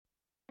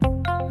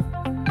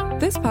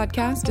This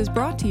podcast is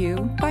brought to you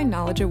by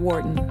Knowledge at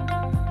Wharton.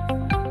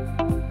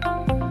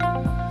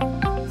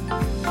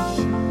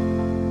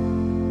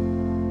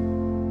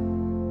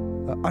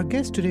 Our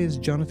guest today is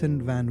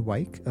Jonathan Van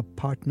Wyk, a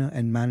partner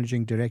and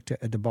managing director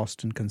at the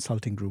Boston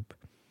Consulting Group.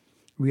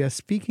 We are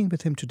speaking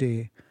with him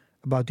today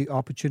about the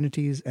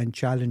opportunities and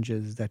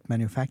challenges that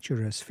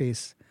manufacturers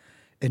face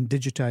in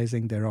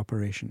digitizing their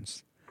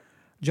operations.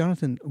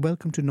 Jonathan,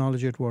 welcome to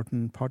Knowledge at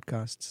Wharton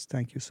podcasts.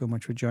 Thank you so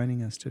much for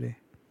joining us today.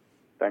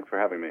 Thanks for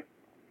having me.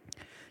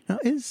 Now,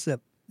 is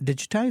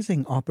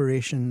digitizing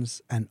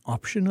operations an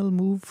optional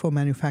move for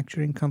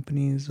manufacturing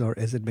companies, or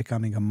is it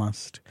becoming a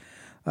must?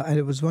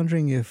 I was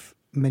wondering if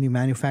many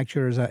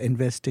manufacturers are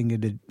investing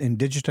in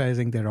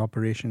digitizing their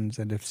operations,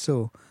 and if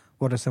so,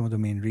 what are some of the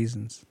main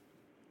reasons?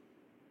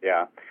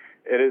 Yeah,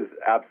 it is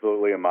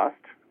absolutely a must,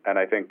 and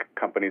I think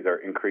companies are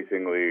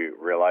increasingly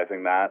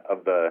realizing that.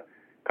 Of the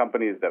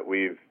companies that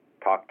we've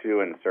talked to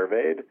and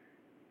surveyed,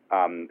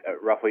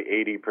 roughly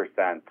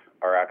 80%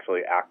 are actually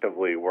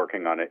actively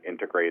working on an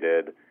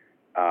integrated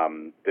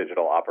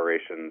digital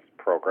operations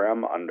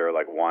program under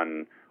like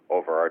one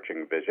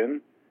overarching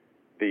vision.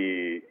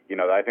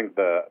 I think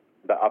the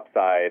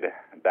upside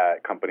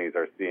that companies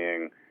are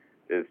seeing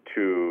is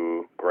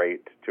too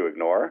great to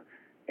ignore.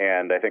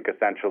 And I think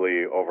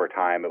essentially over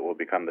time it will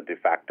become the de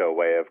facto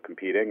way of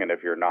competing. And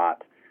if you're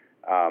not,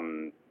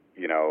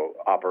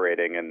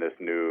 operating in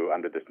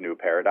under this new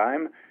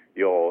paradigm,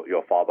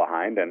 you'll fall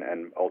behind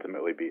and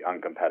ultimately be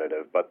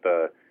uncompetitive. But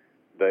the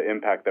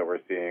impact that we're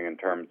seeing in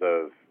terms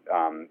of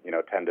 10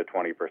 to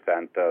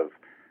 20% of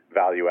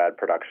value add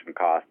production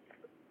costs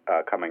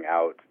coming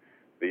out,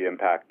 the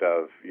impact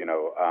of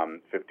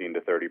 15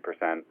 to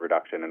 30%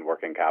 reduction in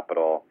working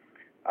capital,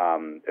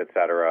 et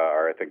cetera,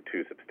 are I think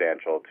too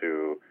substantial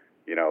to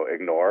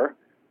ignore.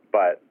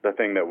 But the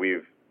thing that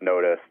we've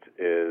noticed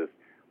is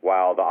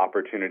while the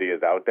opportunity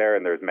is out there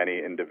and there's many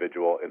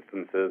individual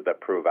instances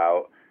that prove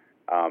out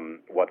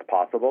what's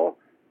possible,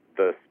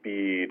 the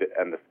speed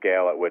and the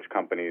scale at which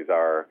companies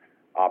are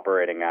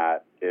operating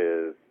at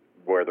is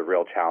where the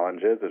real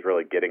challenge is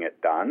really getting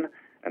it done.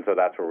 And so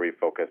that's where we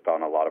focused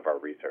on a lot of our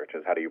research,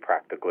 is how do you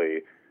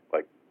practically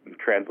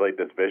translate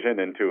this vision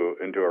into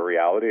a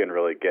reality and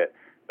really get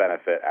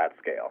benefit at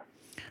scale.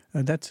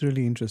 That's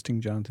really interesting,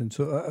 Jonathan.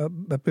 So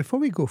but before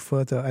we go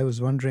further, I was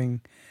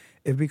wondering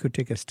if we could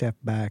take a step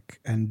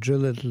back and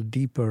drill a little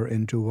deeper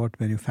into what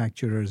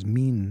manufacturers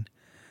mean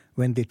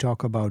when they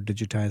talk about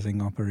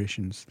digitizing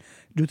operations.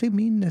 Do they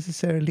mean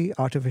necessarily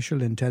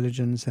artificial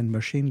intelligence and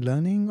machine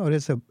learning, or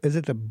is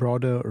it a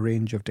broader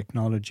range of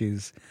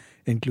technologies,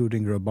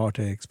 including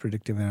robotics,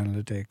 predictive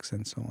analytics,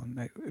 and so on?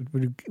 It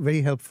would be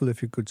very helpful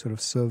if you could sort of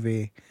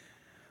survey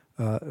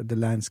the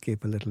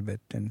landscape a little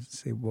bit and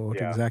say what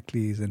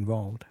exactly is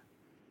involved.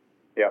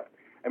 Yeah.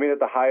 I mean, at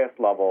the highest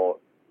level,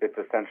 it's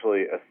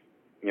essentially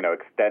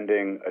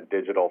extending a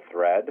digital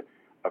thread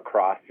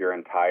across your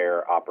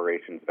entire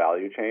operations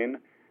value chain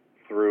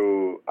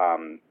through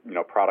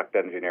product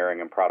engineering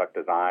and product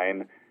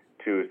design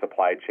to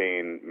supply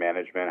chain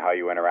management, how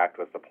you interact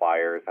with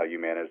suppliers, how you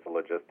manage the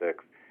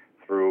logistics,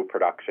 through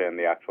production,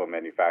 the actual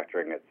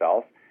manufacturing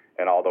itself,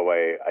 and all the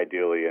way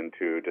ideally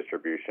into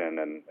distribution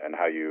and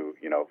how you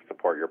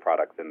support your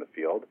products in the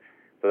field.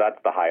 So that's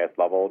the highest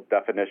level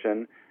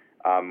definition.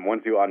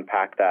 Once you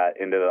unpack that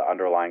into the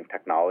underlying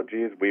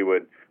technologies, we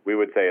would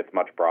say it's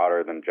much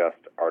broader than just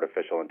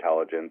artificial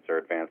intelligence or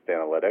advanced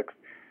analytics.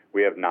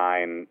 We have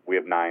nine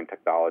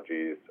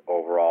technologies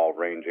overall,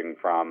 ranging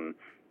from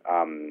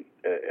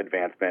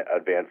advanced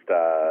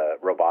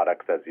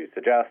robotics, as you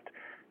suggest,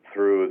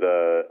 through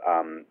the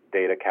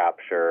data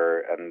capture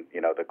and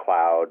the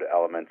cloud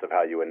elements of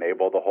how you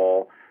enable the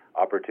whole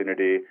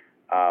opportunity,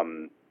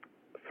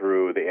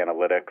 through the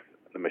analytics,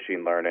 the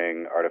machine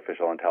learning,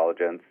 artificial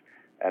intelligence,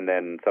 and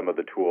then some of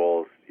the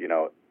tools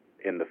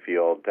in the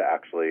field to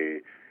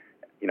actually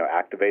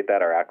activate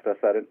that or access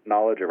that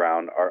knowledge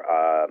around our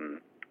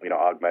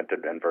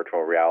augmented and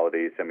virtual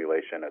reality,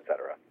 simulation, et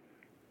cetera.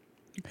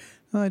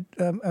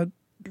 I'd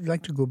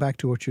like to go back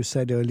to what you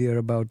said earlier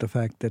about the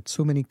fact that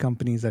so many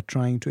companies are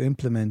trying to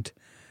implement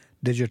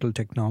digital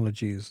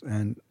technologies,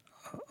 and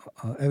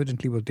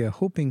evidently what they're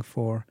hoping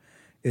for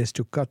is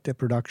to cut their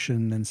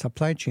production and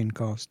supply chain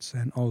costs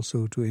and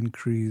also to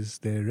increase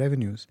their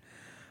revenues.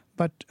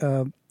 But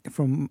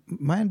from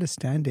my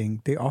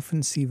understanding, they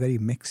often see very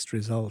mixed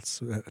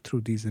results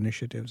through these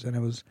initiatives. And I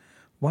was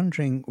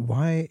wondering,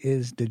 why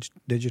is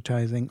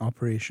digitizing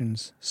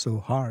operations so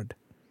hard?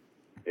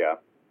 Yeah,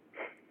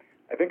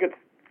 I think it's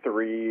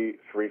three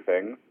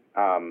things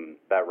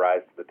that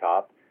rise to the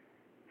top.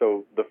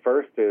 So the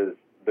first is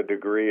the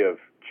degree of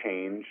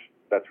change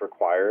that's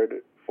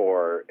required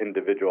for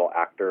individual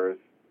actors,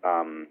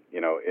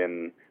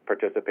 in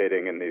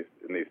participating in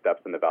these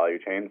steps in the value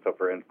chain. So,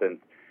 for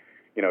instance,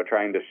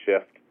 trying to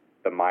shift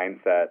the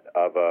mindset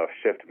of a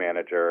shift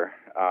manager,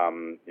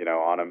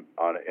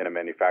 in a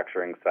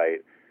manufacturing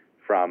site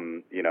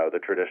from the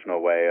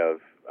traditional way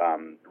of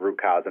root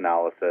cause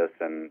analysis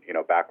and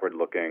backward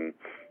looking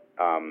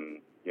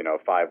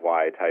 5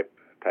 why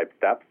type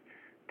steps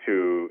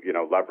to,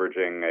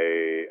 leveraging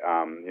a,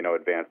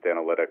 advanced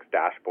analytics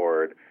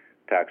dashboard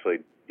to actually,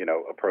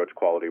 approach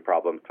quality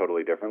problems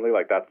totally differently.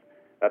 Like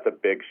that's a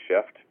big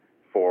shift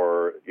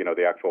for,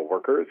 the actual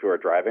workers who are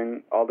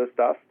driving all this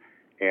stuff.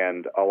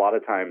 And a lot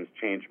of times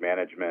change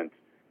management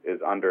is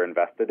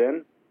underinvested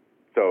in.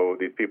 So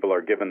these people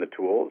are given the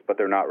tools, but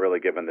they're not really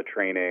given the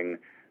training,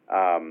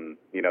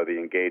 the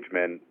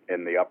engagement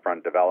in the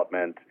upfront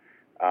development,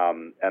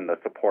 and the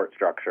support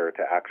structure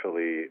to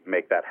actually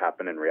make that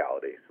happen in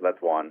reality. So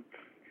that's one.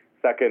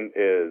 Second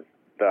is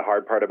the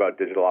hard part about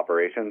digital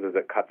operations is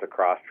it cuts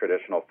across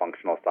traditional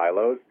functional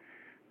silos.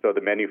 So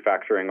the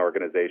manufacturing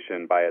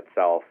organization by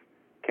itself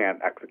can't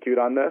execute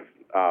on this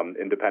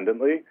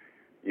independently.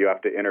 You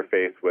have to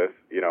interface with,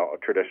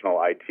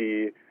 traditional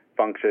IT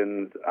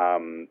functions.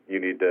 You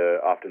need to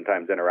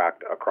oftentimes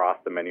interact across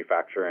the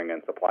manufacturing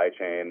and supply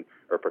chain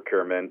or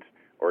procurement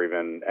or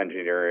even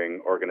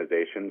engineering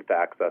organizations to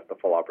access the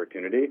full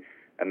opportunity.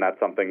 And that's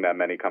something that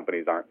many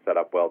companies aren't set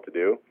up well to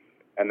do.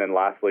 And then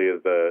lastly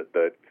is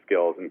the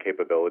skills and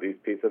capabilities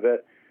piece of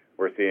it.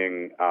 We're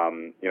seeing,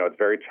 it's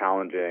very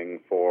challenging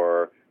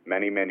for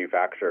many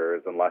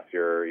manufacturers, unless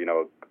you're,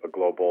 a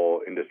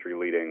global industry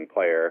leading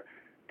player,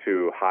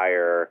 to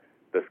hire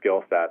the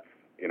skill sets,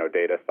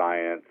 data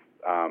science,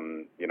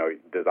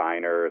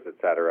 designers, et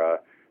cetera,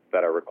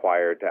 that are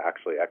required to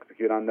actually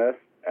execute on this.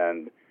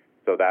 And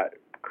so that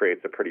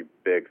creates a pretty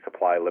big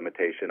supply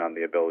limitation on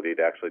the ability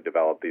to actually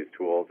develop these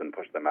tools and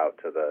push them out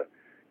to the,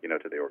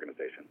 to the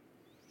organization.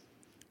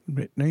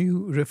 Right. Now,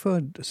 you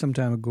referred some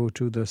time ago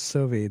to the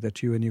survey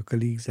that you and your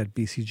colleagues at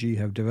BCG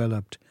have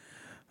developed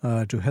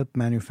to help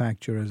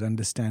manufacturers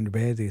understand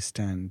where they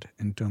stand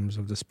in terms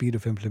of the speed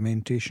of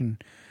implementation,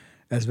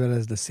 as well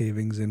as the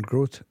savings and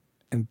growth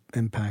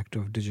impact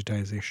of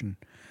digitization.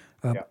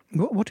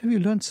 What have you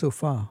learned so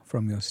far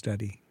from your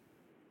study?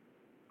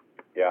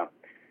 Yeah.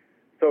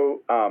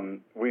 So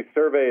we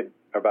surveyed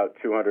about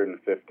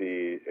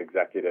 250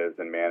 executives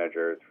and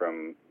managers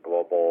from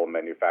global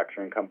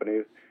manufacturing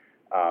companies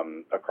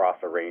across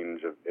a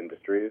range of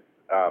industries.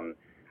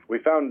 We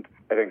found,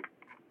 I think,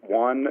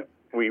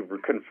 we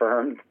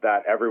confirmed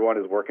that everyone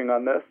is working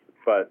on this,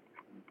 but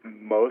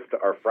most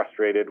are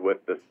frustrated with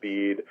the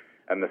speed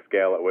and the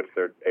scale at which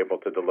they're able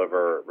to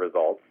deliver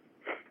results.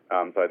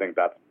 So I think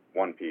that's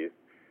one piece.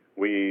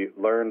 We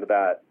learned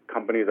that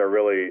companies are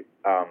really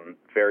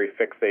very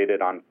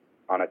fixated on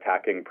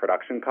attacking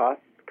production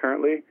costs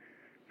currently.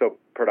 So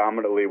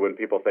predominantly when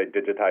people say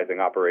digitizing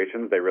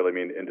operations, they really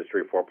mean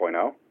Industry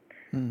 4.0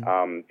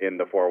 in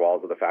the four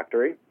walls of the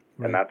factory.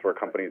 Right. And that's where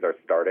companies are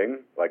starting,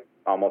 like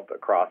almost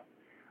across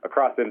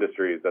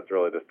industries. That's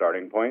really the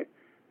starting point.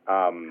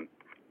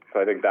 So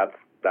I think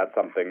that's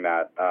something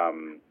that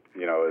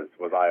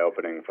was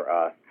eye-opening for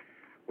us.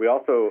 We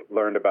also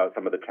learned about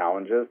some of the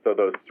challenges. So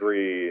those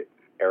three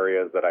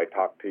areas that I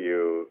talked to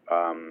you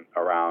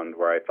around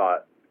where I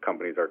thought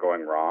companies are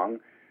going wrong,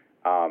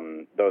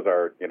 those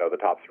are the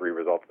top three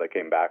results that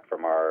came back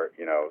from our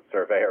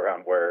survey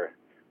around where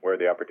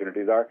the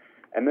opportunities are.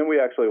 And then we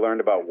actually learned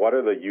about what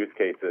are the use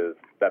cases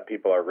that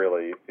people are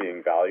really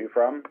seeing value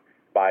from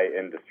by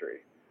industry.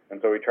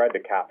 And so we tried to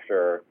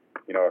capture,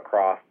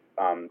 across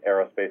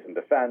aerospace and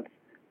defense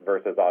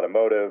versus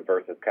automotive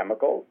versus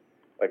chemicals,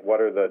 like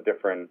what are the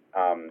different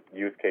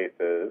use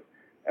cases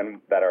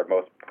and that are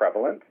most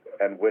prevalent,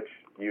 and which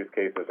use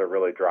cases are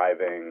really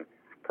driving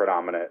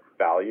predominant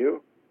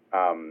value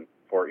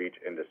for each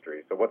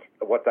industry. So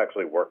what's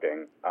actually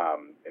working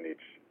in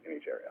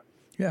each area.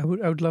 Yeah,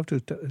 I would love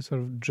to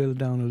sort of drill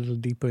down a little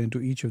deeper into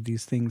each of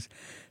these things.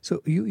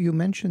 So you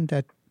mentioned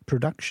that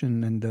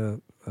production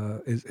and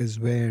is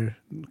where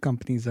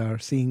companies are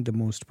seeing the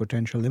most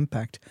potential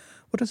impact.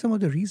 What are some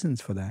of the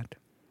reasons for that?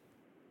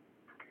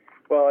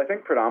 Well, I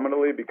think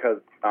predominantly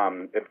because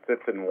it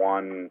sits in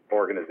one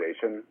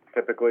organization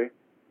typically.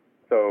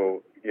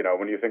 So,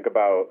 when you think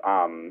about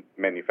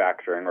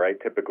manufacturing, right,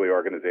 typically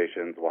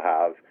organizations will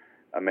have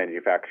a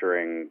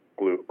manufacturing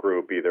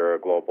group, either a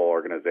global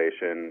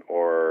organization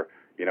or,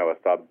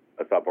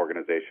 a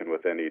sub-organization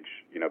within each,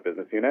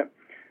 business unit.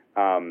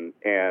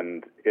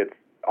 And it's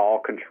all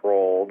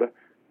controlled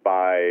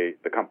by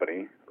the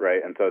company,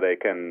 right? And so they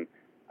can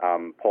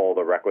pull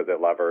the requisite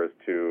levers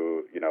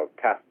to,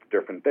 test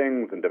different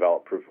things and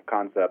develop proof of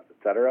concepts, et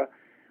cetera.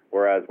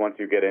 Whereas once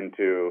you get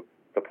into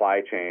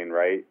supply chain,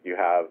 right, you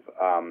have,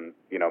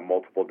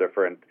 multiple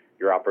different,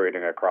 you're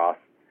operating across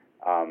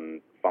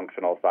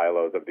functional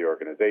silos of the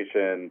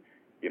organization.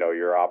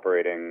 You're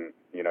operating,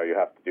 you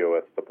have to deal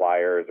with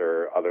suppliers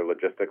or other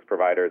logistics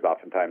providers.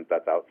 Oftentimes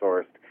that's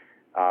outsourced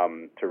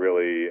to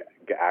really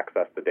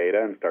access the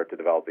data and start to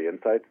develop the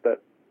insights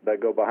that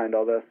go behind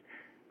all this.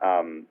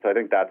 So I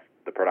think that's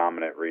the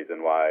predominant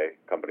reason why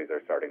companies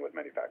are starting with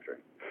manufacturing.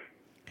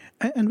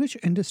 And which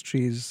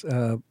industries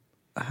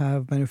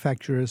have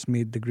manufacturers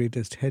made the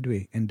greatest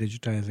headway in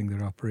digitizing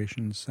their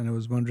operations? And I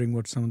was wondering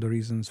what some of the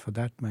reasons for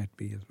that might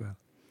be as well.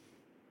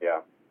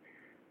 Yeah.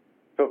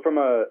 So from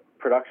a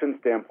production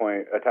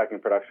standpoint, attacking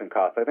production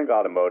costs, I think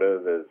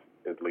automotive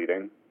is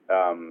leading.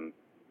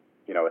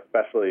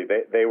 Especially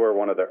they were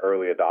one of the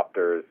early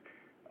adopters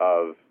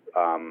of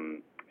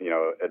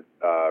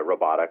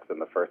robotics in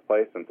the first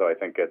place. And so I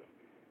think it's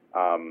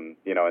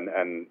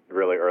and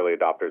really early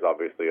adopters,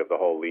 obviously, of the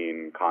whole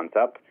lean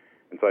concept.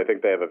 And so I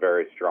think they have a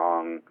very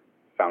strong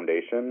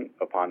foundation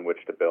upon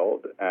which to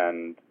build,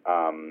 and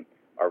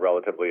are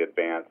relatively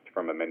advanced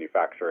from a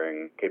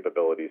manufacturing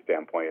capability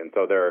standpoint. And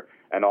so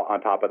and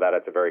on top of that,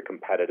 it's a very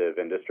competitive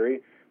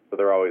industry. So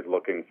they're always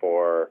looking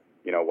for,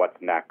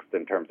 what's next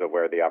in terms of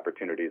where the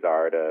opportunities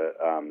are to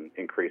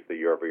increase the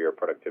year-over-year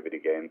productivity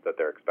gains that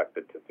they're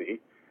expected to see.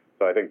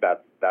 So I think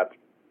that's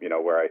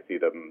where I see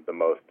the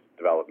most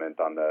development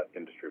on the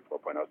Industry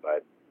 4.0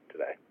 side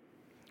today.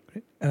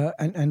 Great.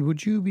 And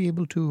would you be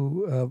able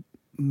to,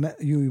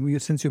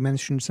 since you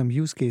mentioned some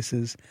use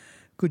cases,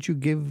 could you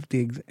give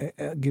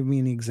me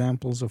any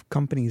examples of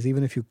companies,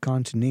 even if you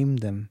can't name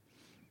them,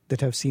 that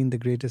have seen the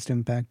greatest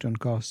impact on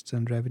costs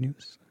and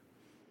revenues?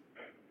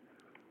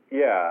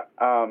 Yeah.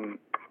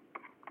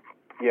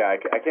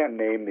 I can't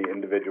name the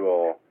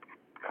individual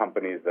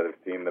companies that have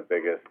seen the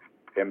biggest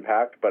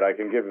impact, but I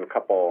can give you a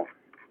couple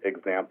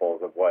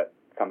examples of what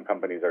some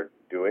companies are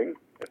doing,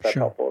 if that's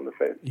helpful in the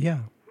space. Yeah,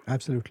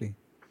 absolutely.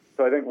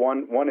 So I think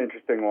one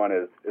interesting one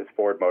is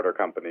Ford Motor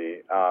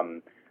Company.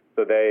 So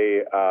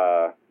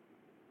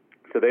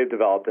they've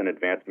developed an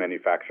advanced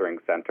manufacturing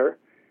center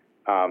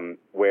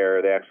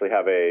where they actually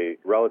have a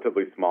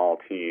relatively small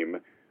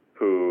team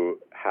who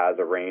has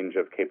a range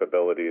of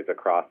capabilities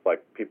across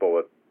like people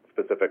with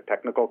specific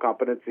technical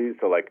competencies,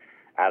 so like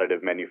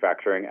additive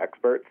manufacturing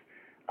experts,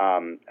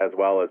 as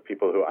well as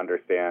people who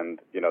understand,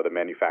 the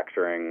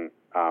manufacturing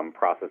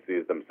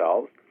processes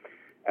themselves.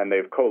 And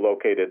they've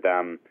co-located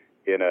them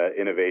in an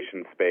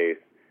innovation space,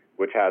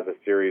 which has a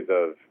series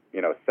of,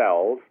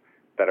 cells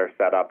that are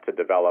set up to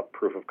develop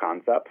proof of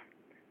concepts.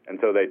 And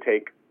so they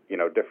take,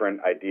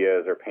 different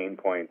ideas or pain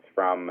points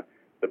from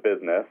the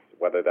business,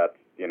 whether that's,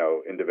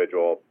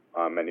 individual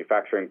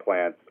manufacturing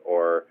plants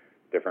or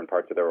different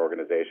parts of their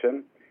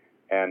organization.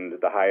 And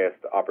the highest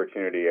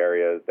opportunity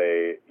areas,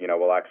 they,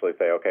 will actually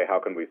say, okay, how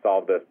can we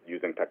solve this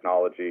using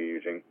technology,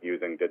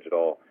 using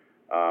digital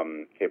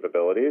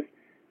capabilities?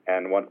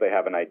 And once they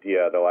have an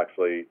idea, they'll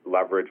actually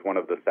leverage one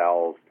of the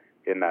cells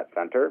in that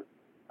center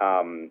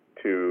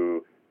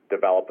to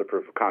develop the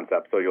proof of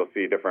concept. So you'll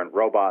see different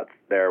robots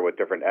there with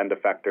different end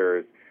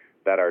effectors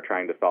that are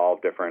trying to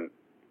solve different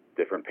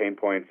pain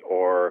points,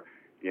 or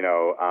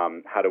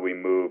how do we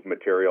move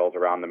materials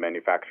around the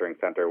manufacturing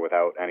center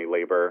without any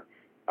labor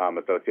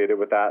associated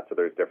with that. So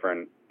there's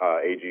different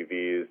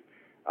AGVs,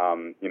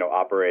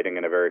 operating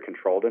in a very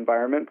controlled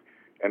environment.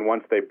 And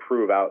once they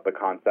prove out the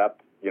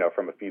concept,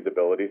 from a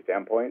feasibility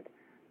standpoint,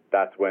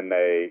 that's when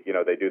they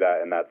do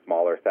that in that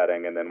smaller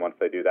setting. And then once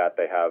they do that,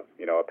 they have,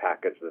 a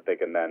package that they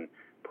can then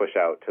push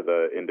out to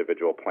the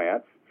individual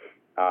plants.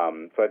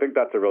 So I think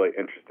that's a really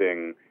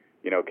interesting,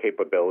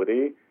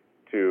 capability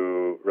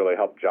to really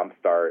help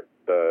jumpstart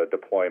the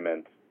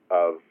deployment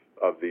of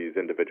these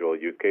individual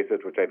use cases,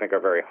 which I think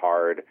are very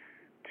hard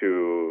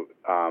to,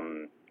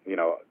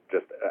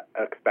 just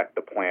expect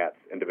the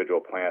individual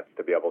plants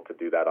to be able to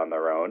do that on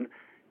their own.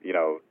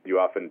 You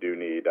often do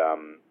need,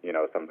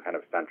 some kind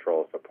of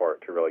central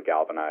support to really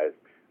galvanize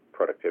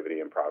productivity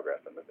and progress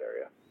in this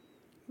area.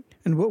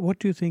 And what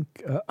do you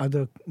think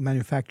other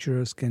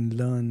manufacturers can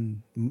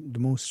learn the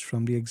most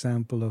from the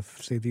example of,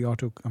 say, the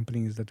auto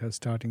companies that are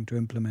starting to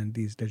implement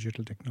these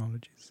digital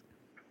technologies?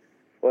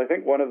 Well, I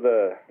think one of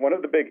the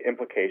big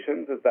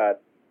implications is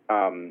that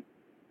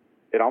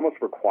it almost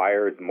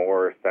requires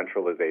more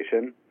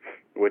centralization,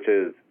 which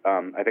is,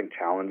 I think,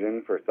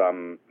 challenging for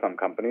some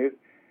companies.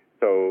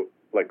 So,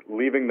 like,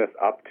 leaving this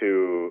up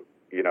to,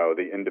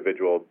 the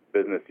individual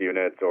business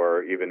units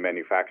or even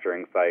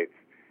manufacturing sites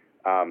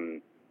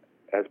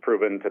has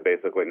proven to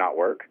basically not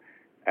work.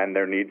 And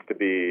there needs to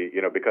be,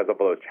 because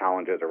of all those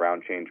challenges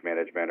around change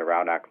management,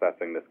 around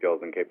accessing the skills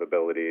and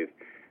capabilities,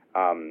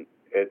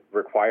 it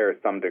requires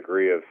some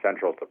degree of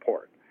central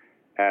support.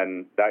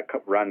 And that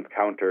runs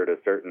counter to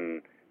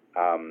certain,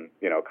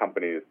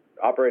 companies'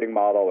 operating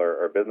model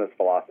or business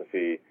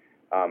philosophy.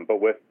 But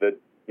with the,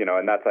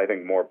 and that's, I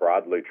think, more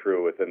broadly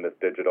true within this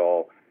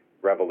digital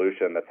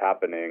revolution that's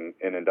happening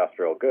in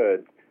industrial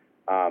goods,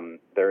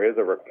 there is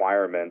a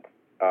requirement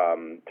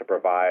to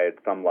provide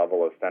some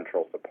level of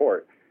central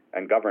support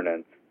and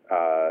governance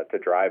to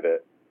drive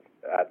it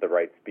at the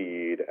right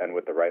speed and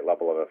with the right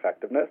level of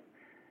effectiveness.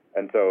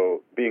 And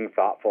so being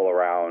thoughtful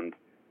around,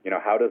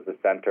 how does the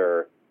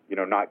center,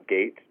 not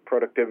gate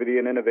productivity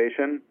and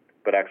innovation,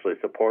 but actually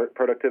support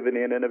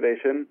productivity and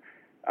innovation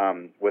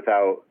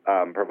without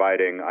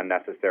providing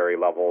unnecessary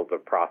levels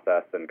of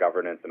process and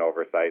governance and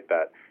oversight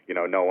that,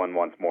 no one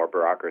wants more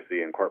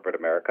bureaucracy in corporate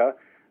America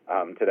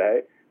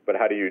today. But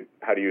how do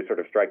you sort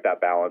of strike that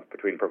balance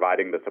between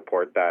providing the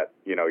support that,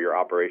 your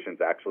operations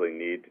actually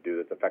need to do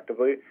this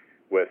effectively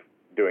with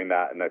doing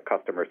that in a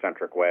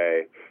customer-centric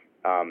way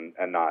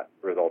and not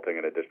resulting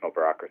in additional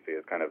bureaucracy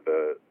is kind of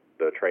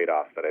the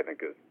trade-off that I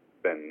think has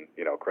been,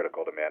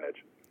 critical to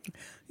manage.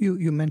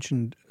 You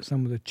mentioned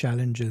some of the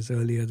challenges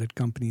earlier that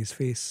companies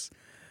face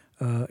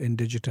in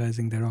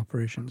digitizing their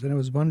operations. And I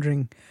was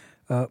wondering,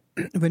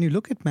 When you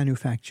look at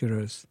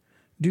manufacturers,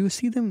 do you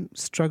see them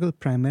struggle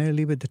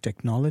primarily with the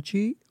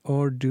technology,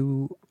 or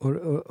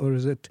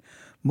is it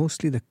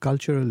mostly the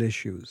cultural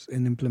issues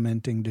in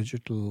implementing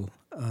digital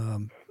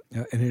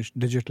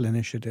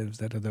initiatives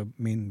that are the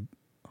main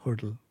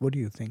hurdle? What do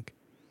you think?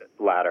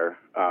 Latter,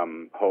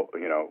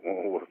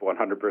 with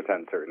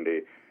 100% certainty.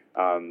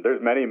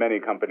 There's many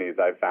companies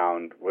I've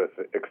found with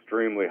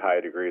extremely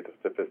high degrees of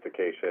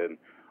sophistication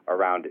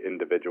around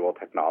individual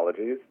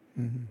technologies.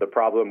 Mm-hmm. The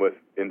problem with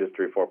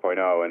Industry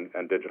 4.0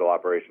 and digital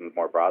operations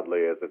more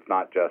broadly is it's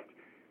not just,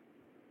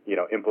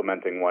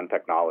 implementing one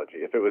technology.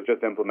 If it was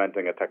just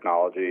implementing a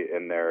technology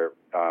in their,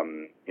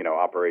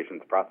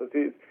 operations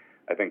processes,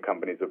 I think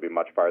companies would be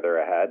much farther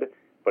ahead.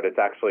 But it's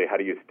actually how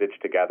do you stitch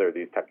together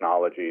these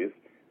technologies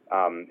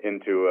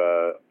into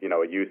a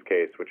use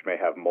case which may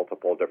have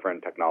multiple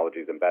different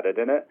technologies embedded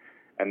in it,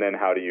 and then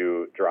how do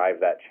you drive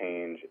that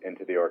change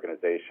into the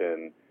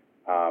organization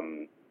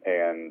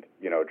and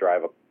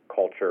drive a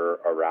culture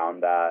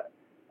around that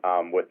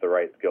with the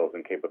right skills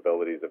and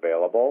capabilities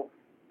available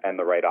and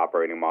the right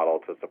operating model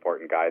to support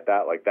and guide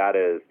that. Like that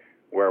is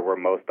where we're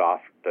most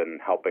often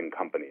helping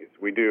companies.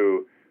 We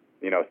do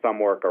some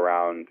work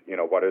around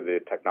what are the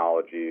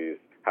technologies,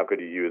 how could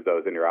you use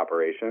those in your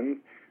operations,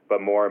 but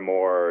more and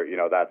more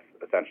that's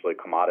essentially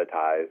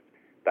commoditized,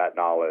 that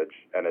knowledge,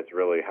 and it's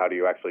really how do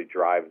you actually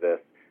drive this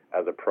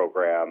as a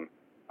program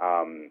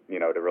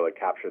to really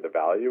capture the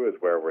value is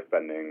where we're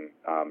spending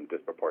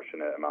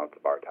disproportionate amounts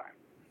of our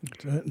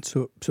time.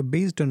 So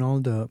based on all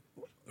the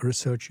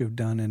research you've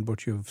done and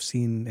what you've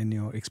seen in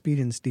your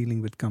experience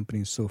dealing with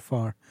companies so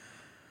far,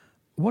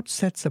 what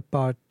sets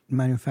apart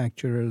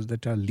manufacturers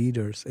that are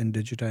leaders in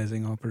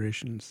digitizing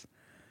operations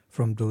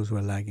from those who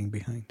are lagging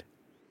behind?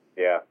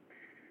 Yeah.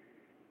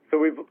 So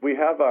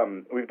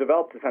we've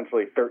developed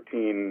essentially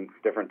 13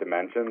 different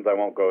dimensions. I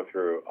won't go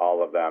through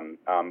all of them,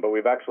 but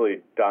we've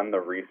actually done the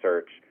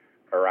research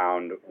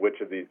around which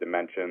of these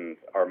dimensions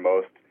are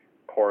most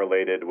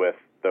correlated with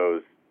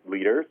those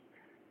leaders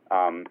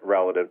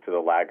relative to the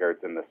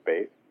laggards in the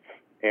space.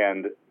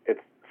 And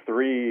it's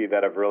 3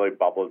 that have really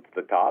bubbled to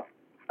the top,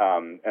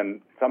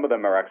 and some of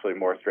them are actually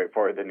more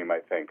straightforward than you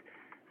might think.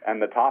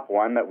 And the top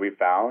one that we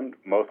found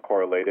most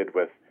correlated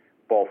with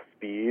both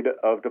speed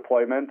of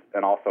deployment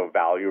and also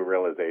value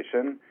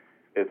realization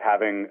is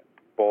having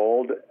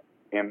bold,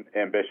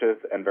 ambitious,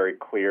 and very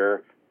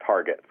clear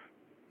targets.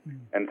 Mm.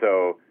 And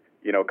so,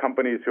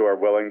 companies who are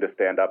willing to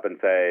stand up and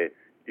say,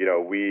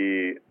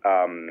 we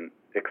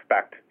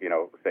expect,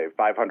 say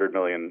 $500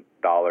 million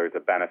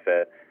of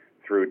benefit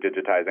through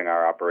digitizing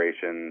our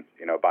operations,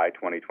 by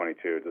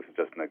 2022. This is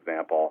just an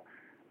example.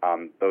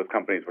 Those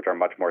companies which are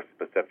much more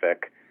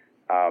specific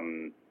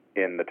in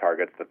the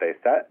targets that they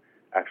set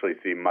actually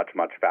see much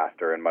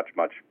faster and much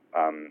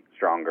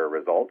stronger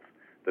results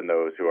than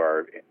those who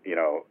are,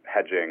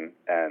 hedging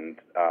and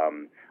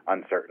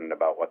uncertain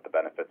about what the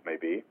benefits may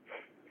be.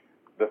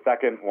 The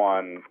second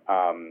one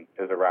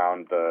is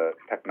around the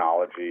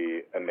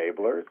technology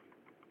enablers,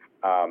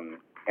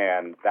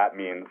 and that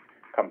means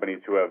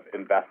companies who have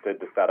invested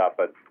to set up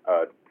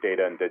a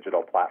data and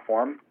digital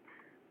platform,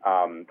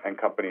 and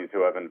companies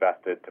who have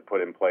invested to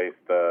put in place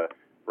the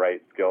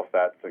right skill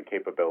sets and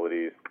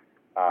capabilities,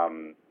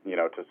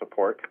 to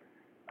support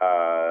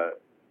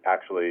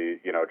actually,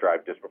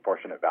 drive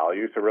disproportionate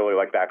value. So really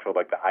like the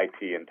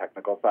IT and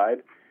technical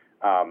side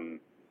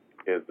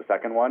is the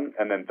second one.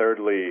 And then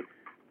thirdly,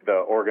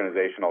 the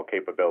organizational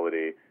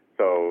capability.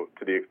 So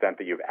to the extent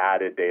that you've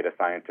added data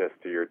scientists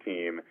to your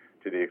team,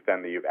 to the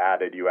extent that you've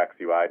added UX,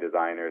 UI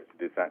designers,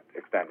 to the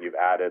extent you've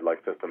added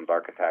systems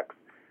architects,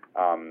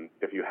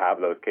 if you have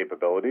those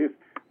capabilities,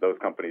 those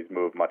companies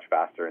move much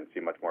faster and see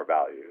much more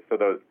value. So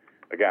those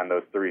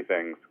 3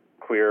 things: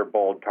 clear,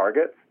 bold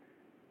targets,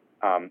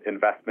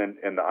 investment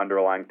in the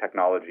underlying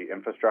technology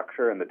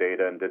infrastructure and the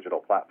data and digital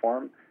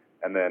platform,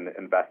 and then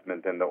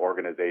investment in the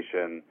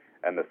organization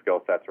and the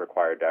skill sets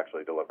required to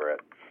actually deliver it.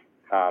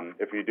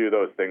 If you do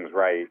those things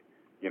right,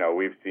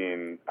 we've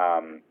seen,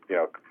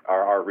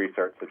 our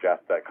research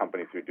suggests that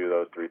companies who do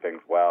those 3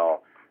 things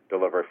well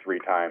deliver 3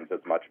 times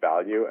as much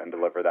value and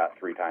deliver that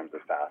 3 times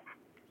as fast.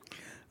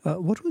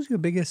 What was your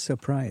biggest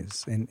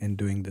surprise in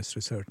doing this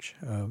research?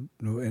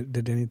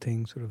 Did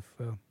anything sort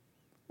of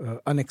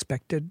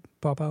unexpected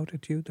pop out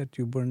at you that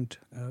you weren't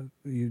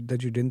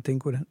that you didn't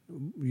think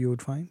you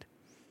would find?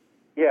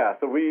 Yeah.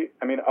 So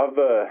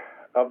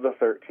of the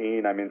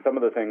 13, some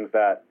of the things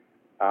that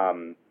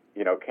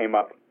came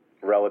up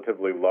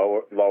relatively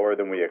lower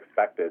than we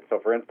expected. So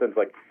for instance,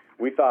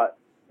 we thought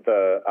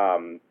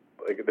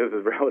this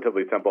is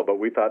relatively simple, but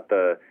we thought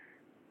the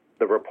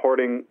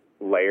reporting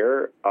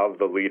layer of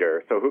the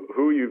leader, so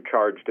who you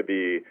charge to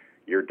be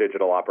your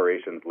digital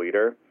operations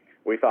leader,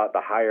 we thought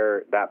the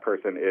higher that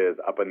person is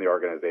up in the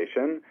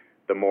organization,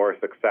 the more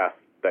success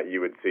that you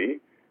would see.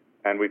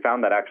 And we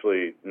found that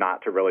actually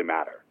not to really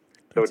matter.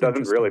 So it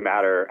doesn't really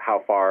matter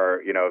how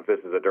far, if this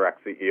is a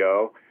direct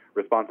CEO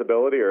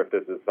responsibility or if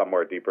this is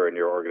somewhere deeper in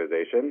your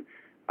organization.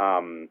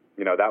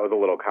 That was a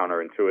little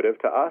counterintuitive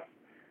to us.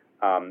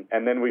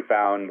 And then we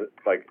found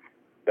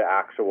the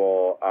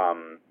actual,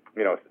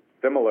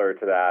 similar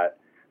to that,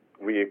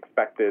 we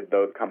expected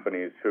those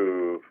companies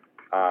who,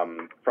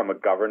 from a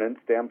governance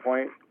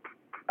standpoint,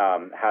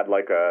 had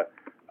like a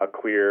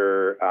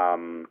clear,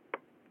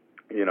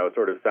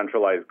 sort of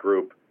centralized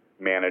group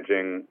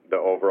managing the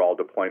overall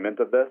deployment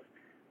of this.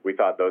 We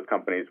thought those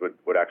companies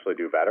would actually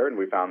do better, and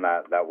we found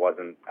that that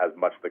wasn't as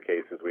much the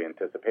case as we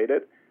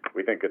anticipated.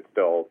 We think it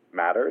still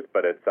matters,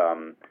 but it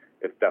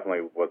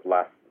definitely was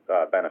less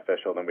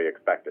beneficial than we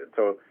expected.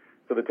 So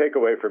the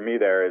takeaway for me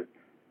there is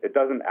it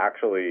doesn't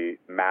actually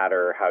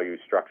matter how you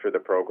structure the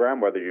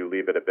program, whether you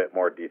leave it a bit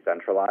more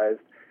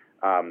decentralized,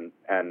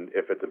 and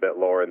if it's a bit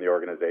lower in the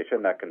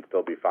organization, that can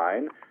still be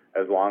fine,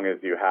 as long as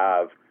you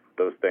have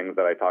those things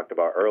that I talked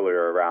about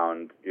earlier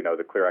around,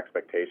 the clear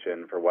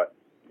expectation for what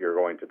you're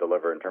going to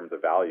deliver in terms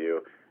of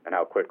value and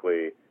how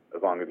quickly,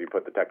 as long as you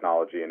put the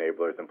technology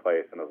enablers in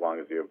place and as long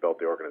as you have built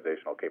the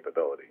organizational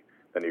capability.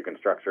 Then you can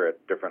structure it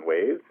different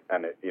ways,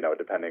 and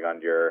depending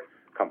on your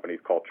company's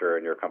culture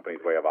and your company's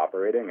way of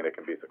operating, and it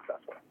can be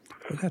successful.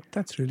 Well,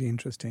 that's really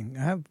interesting.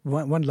 I have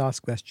one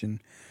last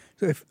question.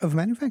 So if a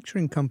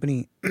manufacturing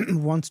company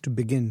wants to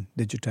begin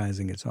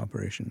digitizing its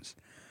operations,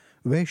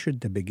 where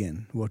should they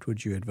begin? What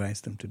would you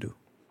advise them to do?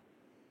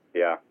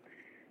 Yeah.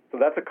 So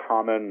that's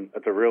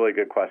a really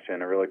good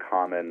question, a really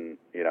common,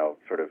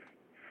 sort of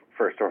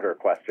first order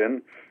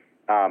question.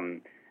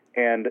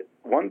 And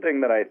one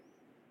thing that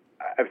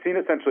I've seen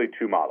essentially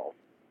two models,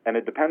 and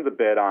it depends a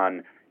bit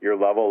on your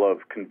level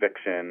of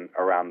conviction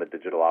around the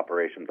digital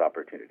operations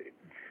opportunity.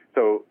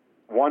 So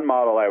one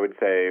model I would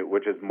say,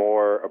 which is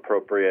more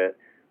appropriate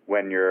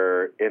when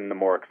you're in the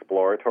more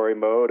exploratory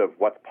mode of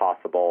what's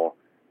possible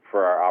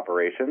for our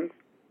operations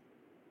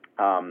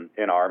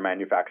in our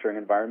manufacturing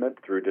environment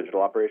through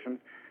digital operations,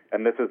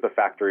 and this is the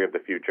factory of the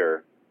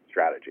future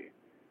strategy.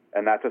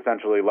 And that's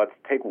essentially, let's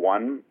take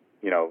one,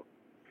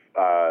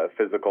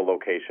 physical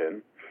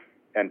location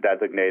and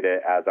designate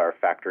it as our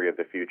factory of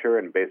the future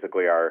and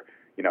basically our,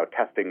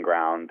 testing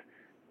ground,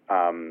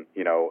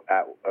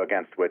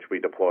 against which we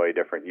deploy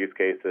different use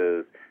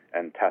cases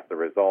and test the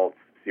results,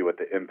 see what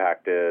the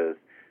impact is,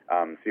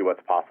 see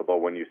what's possible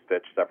when you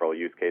stitch several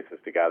use cases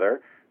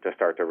together to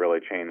start to really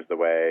change the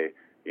way,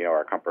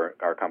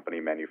 our company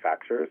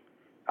manufactures.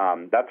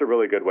 That's a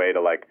really good way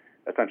to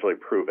essentially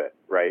prove it,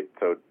 right?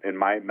 So in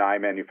my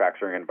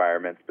manufacturing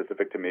environment,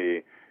 specific to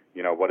me,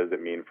 what does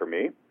it mean for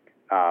me?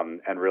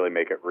 And really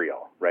make it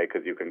real, right?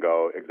 Because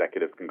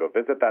executives can go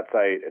visit that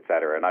site, et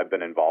cetera. And I've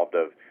been involved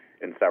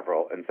in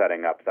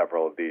setting up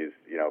several of these,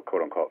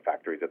 quote unquote,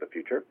 factories of the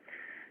future.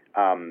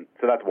 So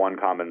that's one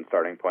common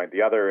starting point.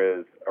 The other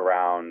is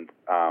around,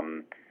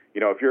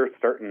 if you're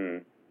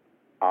certain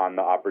on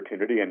the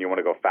opportunity and you want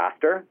to go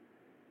faster,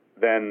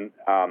 then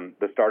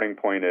the starting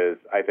point is,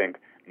 I think,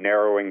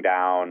 narrowing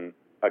down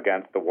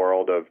against the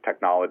world of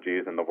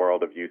technologies and the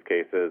world of use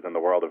cases and the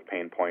world of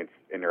pain points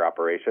in your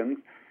operations.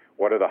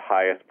 What are the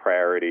highest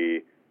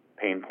priority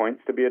pain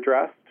points to be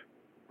addressed,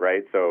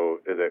 right? So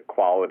is it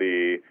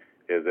quality?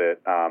 Is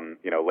it,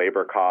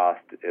 labor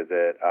cost? Is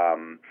it,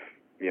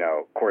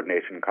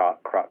 coordination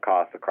costs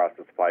across the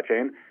supply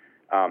chain?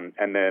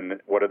 And then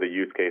what are the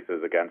use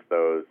cases against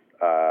those,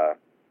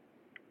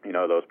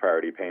 those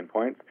priority pain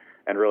points?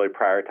 And really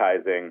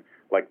prioritizing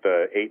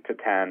the 8 to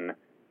 10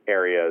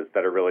 areas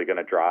that are really going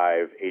to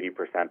drive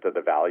 80% of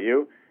the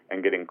value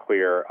and getting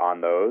clear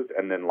on those,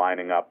 and then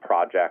lining up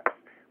projects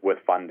with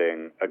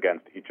funding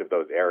against each of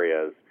those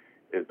areas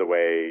is the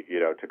way,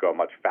 to go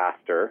much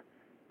faster.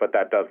 But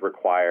that does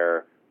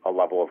require a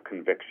level of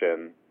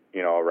conviction,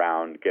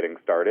 around getting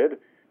started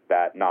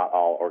that not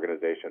all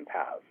organizations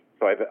have.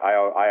 So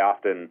I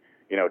often,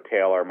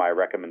 tailor my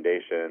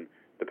recommendation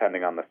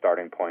depending on the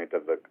starting point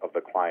of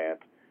the client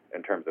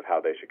in terms of how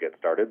they should get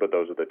started. But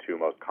those are the two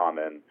most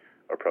common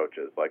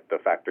approaches, like the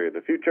factory of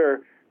the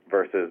future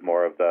versus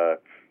more of the,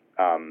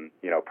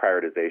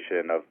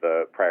 prioritization of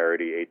the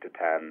priority 8 to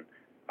 10,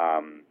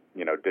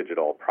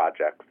 digital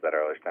projects that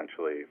are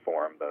essentially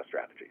form the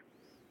strategy.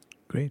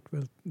 Great.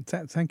 Well,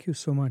 thank you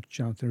so much,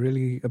 Jonathan.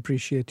 Really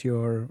appreciate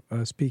your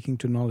speaking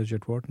to Knowledge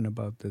at Wharton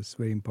about this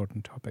very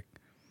important topic.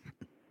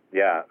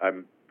 Yeah,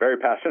 I'm very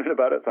passionate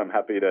about it, so I'm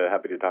happy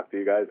to talk to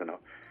you guys, and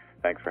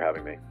thanks for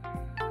having me.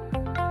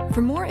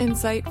 For more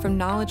insight from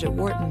Knowledge at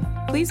Wharton,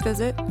 please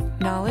visit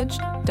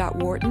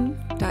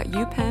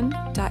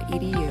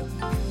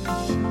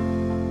knowledge.wharton.upenn.edu.